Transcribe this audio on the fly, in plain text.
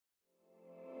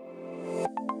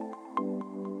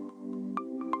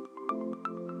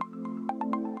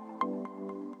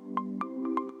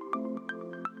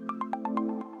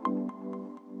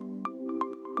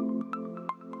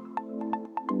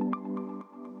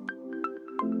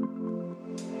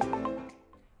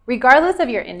Regardless of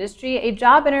your industry, a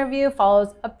job interview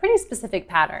follows a pretty specific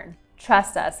pattern.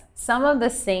 Trust us, some of the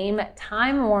same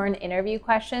time-worn interview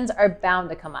questions are bound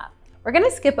to come up. We're going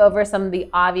to skip over some of the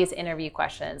obvious interview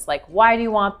questions like why do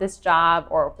you want this job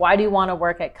or why do you want to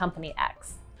work at company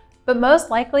X? But most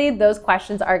likely those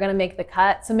questions are going to make the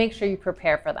cut, so make sure you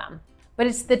prepare for them. But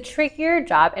it's the trickier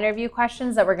job interview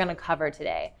questions that we're going to cover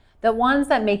today. The ones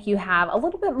that make you have a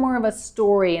little bit more of a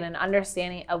story and an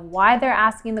understanding of why they're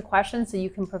asking the question so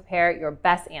you can prepare your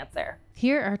best answer.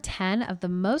 Here are 10 of the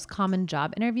most common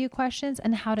job interview questions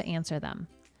and how to answer them.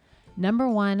 Number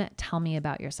 1, tell me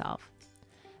about yourself.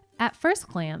 At first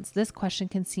glance, this question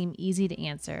can seem easy to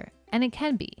answer, and it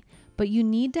can be, but you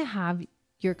need to have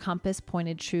your compass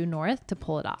pointed true north to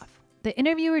pull it off. The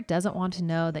interviewer doesn't want to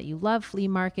know that you love flea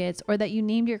markets or that you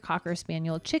named your Cocker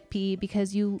Spaniel Chickpea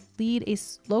because you lead a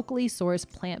locally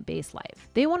sourced plant-based life.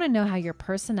 They want to know how your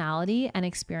personality and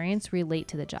experience relate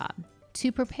to the job.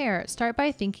 To prepare, start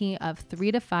by thinking of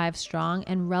 3 to 5 strong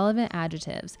and relevant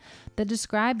adjectives that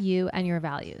describe you and your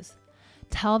values.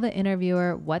 Tell the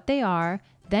interviewer what they are,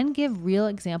 then give real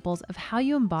examples of how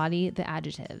you embody the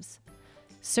adjectives.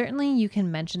 Certainly, you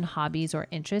can mention hobbies or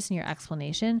interests in your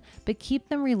explanation, but keep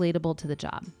them relatable to the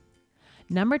job.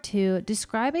 Number 2,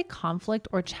 describe a conflict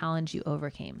or challenge you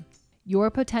overcame.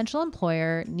 Your potential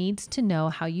employer needs to know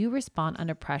how you respond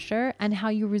under pressure and how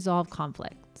you resolve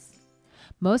conflicts.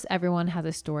 Most everyone has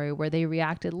a story where they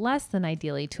reacted less than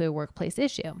ideally to a workplace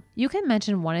issue. You can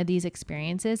mention one of these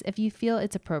experiences if you feel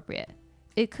it's appropriate.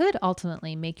 It could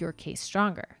ultimately make your case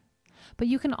stronger. But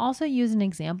you can also use an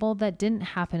example that didn't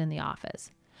happen in the office.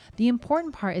 The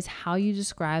important part is how you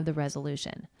describe the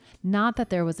resolution, not that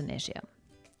there was an issue.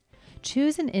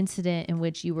 Choose an incident in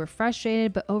which you were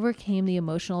frustrated but overcame the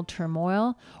emotional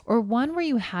turmoil, or one where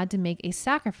you had to make a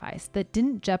sacrifice that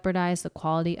didn't jeopardize the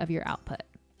quality of your output.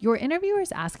 Your interviewer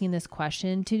is asking this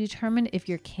question to determine if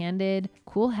you're candid,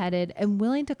 cool-headed, and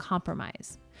willing to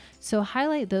compromise. So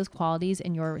highlight those qualities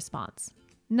in your response.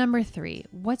 Number 3,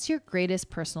 what's your greatest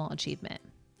personal achievement?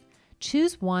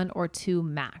 Choose 1 or 2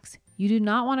 max. You do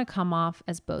not want to come off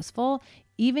as boastful,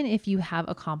 even if you have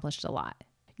accomplished a lot.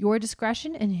 Your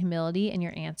discretion and humility in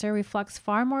your answer reflects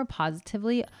far more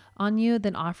positively on you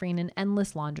than offering an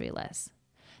endless laundry list.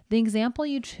 The example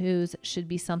you choose should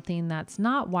be something that's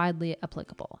not widely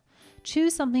applicable.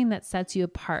 Choose something that sets you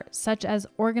apart, such as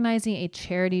organizing a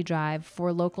charity drive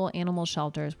for local animal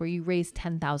shelters where you raise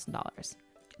 $10,000.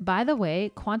 By the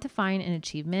way, quantifying an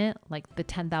achievement, like the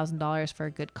 $10,000 for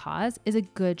a good cause, is a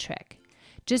good trick.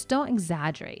 Just don't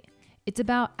exaggerate. It's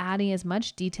about adding as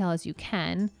much detail as you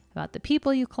can about the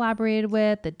people you collaborated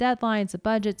with, the deadlines, the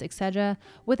budgets, etc.,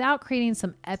 without creating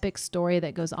some epic story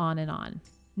that goes on and on.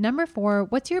 Number 4,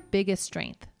 what's your biggest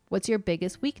strength? What's your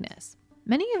biggest weakness?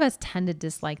 Many of us tend to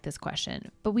dislike this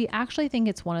question, but we actually think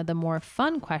it's one of the more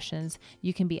fun questions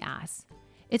you can be asked.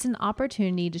 It's an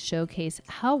opportunity to showcase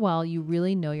how well you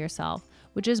really know yourself,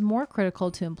 which is more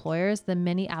critical to employers than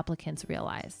many applicants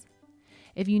realize.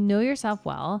 If you know yourself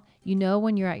well, you know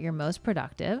when you're at your most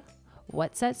productive,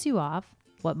 what sets you off,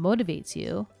 what motivates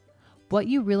you, what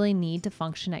you really need to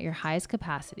function at your highest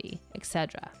capacity,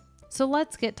 etc. So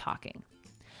let's get talking.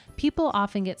 People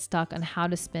often get stuck on how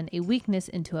to spin a weakness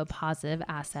into a positive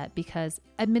asset because,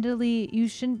 admittedly, you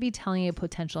shouldn't be telling a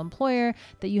potential employer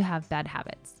that you have bad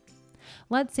habits.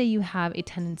 Let's say you have a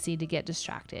tendency to get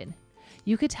distracted.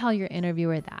 You could tell your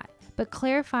interviewer that, but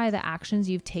clarify the actions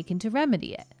you've taken to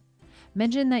remedy it.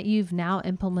 Mention that you've now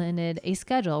implemented a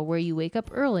schedule where you wake up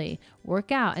early, work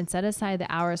out, and set aside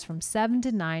the hours from 7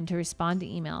 to 9 to respond to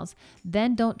emails,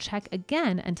 then don't check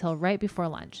again until right before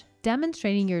lunch.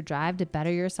 Demonstrating your drive to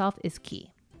better yourself is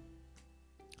key.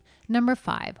 Number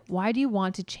 5, why do you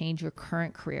want to change your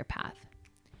current career path?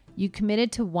 You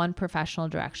committed to one professional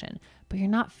direction, but you're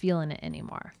not feeling it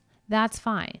anymore. That's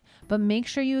fine, but make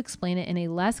sure you explain it in a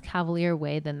less cavalier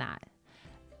way than that.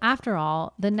 After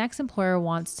all, the next employer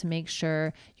wants to make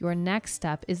sure your next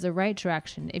step is the right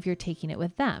direction if you're taking it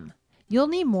with them. You'll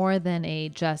need more than a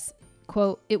just,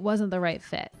 quote, it wasn't the right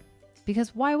fit.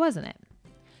 Because why wasn't it?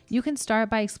 You can start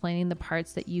by explaining the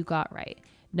parts that you got right.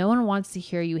 No one wants to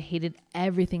hear you hated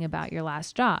everything about your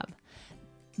last job.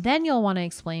 Then you'll want to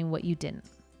explain what you didn't.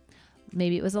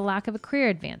 Maybe it was a lack of a career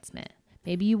advancement.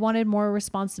 Maybe you wanted more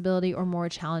responsibility or more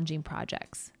challenging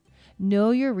projects.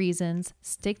 Know your reasons,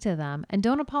 stick to them, and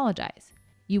don't apologize.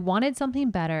 You wanted something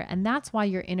better, and that's why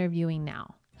you're interviewing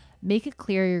now. Make it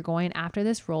clear you're going after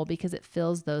this role because it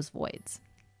fills those voids.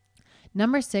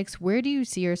 Number 6, where do you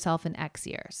see yourself in X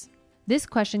years? This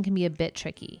question can be a bit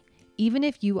tricky. Even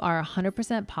if you are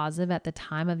 100% positive at the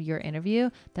time of your interview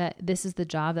that this is the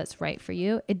job that's right for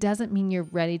you, it doesn't mean you're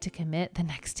ready to commit the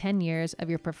next 10 years of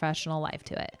your professional life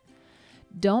to it.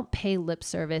 Don't pay lip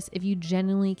service if you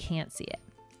genuinely can't see it.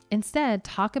 Instead,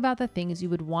 talk about the things you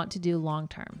would want to do long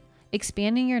term,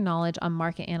 expanding your knowledge on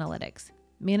market analytics,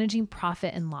 managing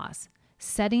profit and loss,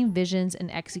 setting visions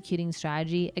and executing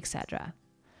strategy, etc.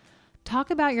 Talk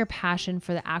about your passion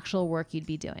for the actual work you'd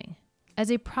be doing. As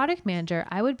a product manager,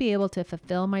 I would be able to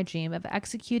fulfill my dream of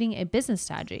executing a business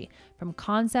strategy from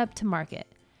concept to market.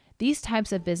 These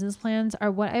types of business plans are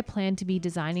what I plan to be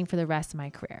designing for the rest of my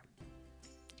career.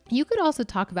 You could also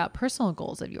talk about personal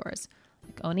goals of yours,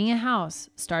 like owning a house,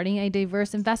 starting a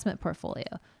diverse investment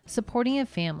portfolio, supporting a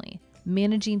family,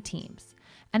 managing teams,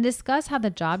 and discuss how the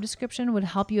job description would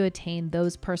help you attain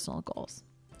those personal goals.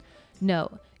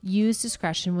 Note, use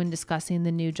discretion when discussing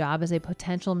the new job as a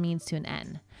potential means to an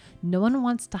end. No one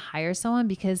wants to hire someone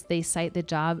because they cite the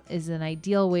job as an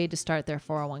ideal way to start their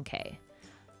 401k.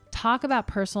 Talk about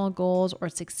personal goals or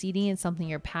succeeding in something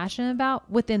you're passionate about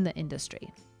within the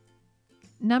industry.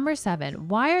 Number 7,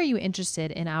 why are you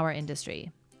interested in our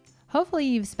industry? Hopefully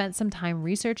you've spent some time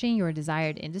researching your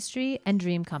desired industry and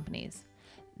dream companies.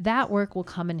 That work will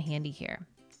come in handy here.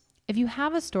 If you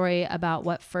have a story about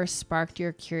what first sparked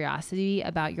your curiosity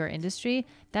about your industry,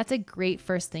 that's a great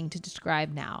first thing to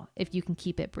describe now, if you can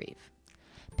keep it brief.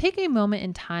 Pick a moment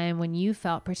in time when you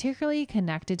felt particularly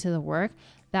connected to the work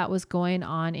that was going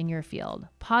on in your field,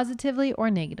 positively or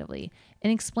negatively,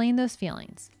 and explain those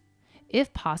feelings.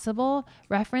 If possible,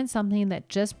 reference something that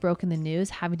just broke in the news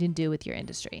having to do with your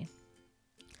industry.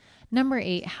 Number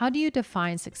 8, how do you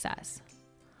define success?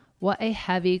 What a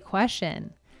heavy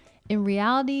question. In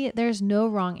reality, there's no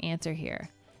wrong answer here.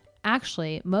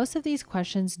 Actually, most of these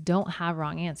questions don't have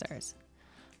wrong answers.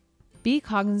 Be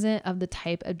cognizant of the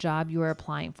type of job you are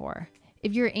applying for.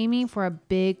 If you're aiming for a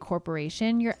big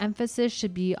corporation, your emphasis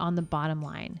should be on the bottom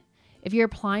line. If you're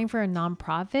applying for a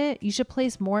nonprofit, you should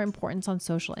place more importance on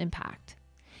social impact.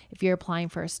 If you're applying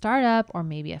for a startup or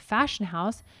maybe a fashion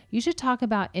house, you should talk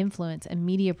about influence and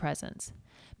media presence.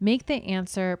 Make the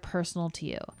answer personal to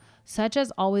you, such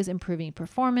as always improving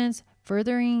performance,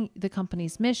 furthering the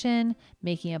company's mission,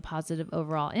 making a positive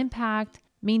overall impact,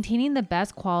 maintaining the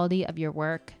best quality of your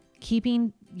work,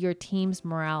 keeping your team's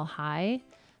morale high,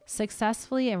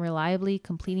 successfully and reliably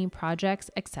completing projects,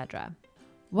 etc.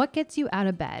 What gets you out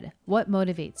of bed? What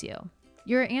motivates you?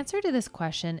 Your answer to this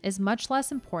question is much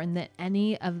less important than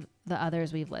any of the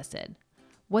others we've listed.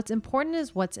 What's important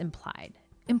is what's implied.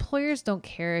 Employers don't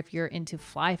care if you're into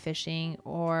fly fishing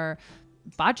or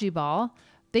bocce ball.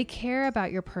 They care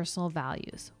about your personal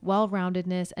values,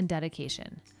 well-roundedness, and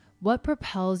dedication. What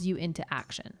propels you into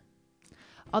action?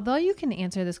 Although you can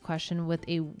answer this question with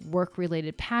a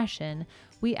work-related passion,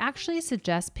 we actually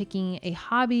suggest picking a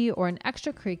hobby or an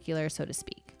extracurricular, so to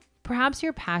speak. Perhaps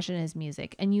your passion is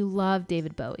music and you love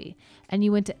David Bowie, and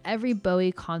you went to every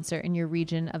Bowie concert in your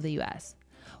region of the US.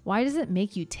 Why does it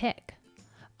make you tick?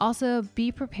 Also,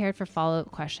 be prepared for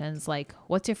follow-up questions like,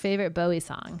 what's your favorite Bowie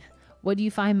song? What do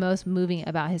you find most moving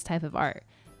about his type of art?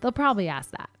 They'll probably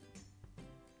ask that.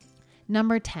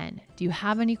 Number 10, do you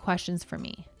have any questions for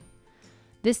me?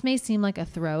 This may seem like a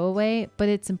throwaway, but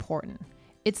it's important.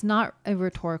 It's not a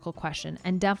rhetorical question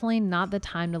and definitely not the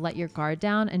time to let your guard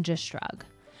down and just shrug.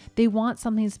 They want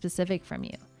something specific from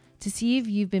you to see if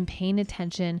you've been paying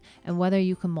attention and whether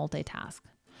you can multitask.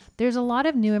 There's a lot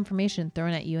of new information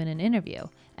thrown at you in an interview,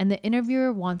 and the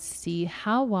interviewer wants to see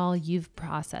how well you've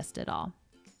processed it all.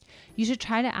 You should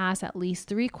try to ask at least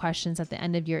 3 questions at the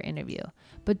end of your interview,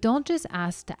 but don't just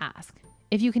ask to ask.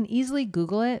 If you can easily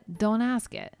Google it, don't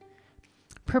ask it.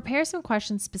 Prepare some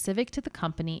questions specific to the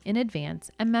company in advance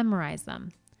and memorize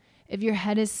them. If your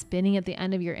head is spinning at the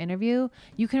end of your interview,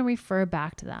 you can refer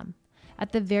back to them.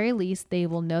 At the very least, they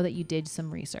will know that you did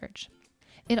some research.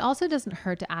 It also doesn't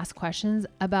hurt to ask questions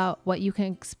about what you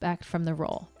can expect from the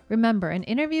role. Remember, an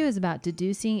interview is about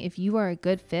deducing if you are a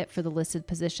good fit for the listed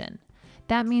position.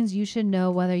 That means you should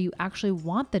know whether you actually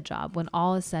want the job when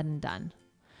all is said and done.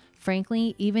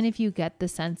 Frankly, even if you get the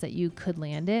sense that you could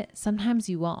land it, sometimes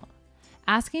you won't.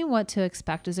 Asking what to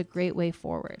expect is a great way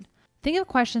forward. Think of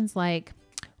questions like,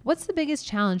 what's the biggest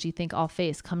challenge you think I'll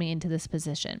face coming into this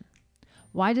position?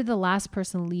 Why did the last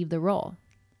person leave the role?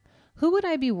 Who would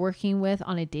I be working with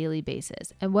on a daily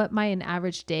basis, and what might an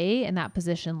average day in that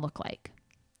position look like?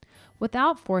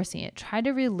 Without forcing it, try to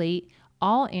relate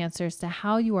all answers to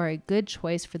how you are a good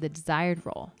choice for the desired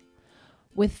role.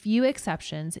 With few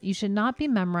exceptions, you should not be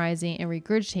memorizing and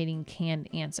regurgitating canned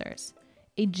answers.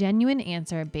 A genuine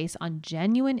answer based on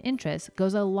genuine interest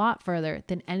goes a lot further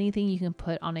than anything you can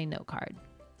put on a note card.